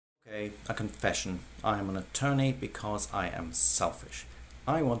A confession. I am an attorney because I am selfish.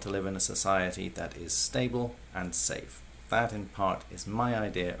 I want to live in a society that is stable and safe. That in part is my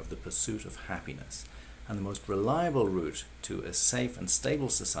idea of the pursuit of happiness. And the most reliable route to a safe and stable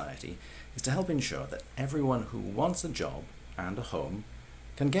society is to help ensure that everyone who wants a job and a home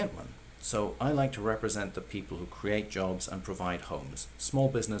can get one. So I like to represent the people who create jobs and provide homes, small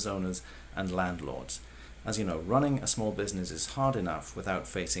business owners and landlords. As you know, running a small business is hard enough without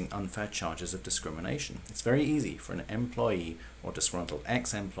facing unfair charges of discrimination. It's very easy for an employee or disgruntled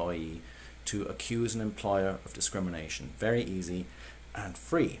ex-employee to accuse an employer of discrimination. Very easy and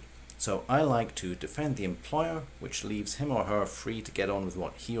free. So I like to defend the employer, which leaves him or her free to get on with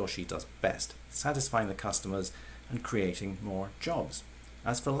what he or she does best, satisfying the customers and creating more jobs.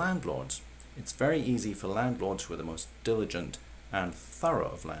 As for landlords, it's very easy for landlords who are the most diligent and thorough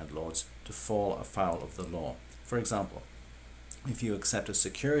of landlords to fall afoul of the law. For example, if you accept a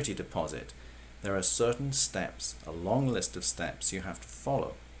security deposit, there are certain steps, a long list of steps you have to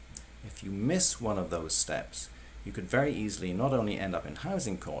follow. If you miss one of those steps, you could very easily not only end up in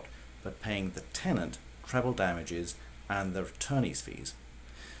housing court, but paying the tenant treble damages and the attorney's fees.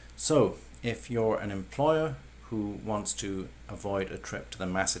 So, if you're an employer who wants to avoid a trip to the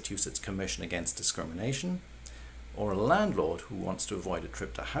Massachusetts Commission Against Discrimination, or a landlord who wants to avoid a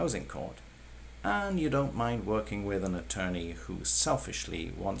trip to housing court, and you don't mind working with an attorney who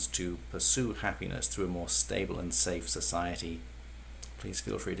selfishly wants to pursue happiness through a more stable and safe society, please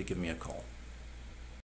feel free to give me a call.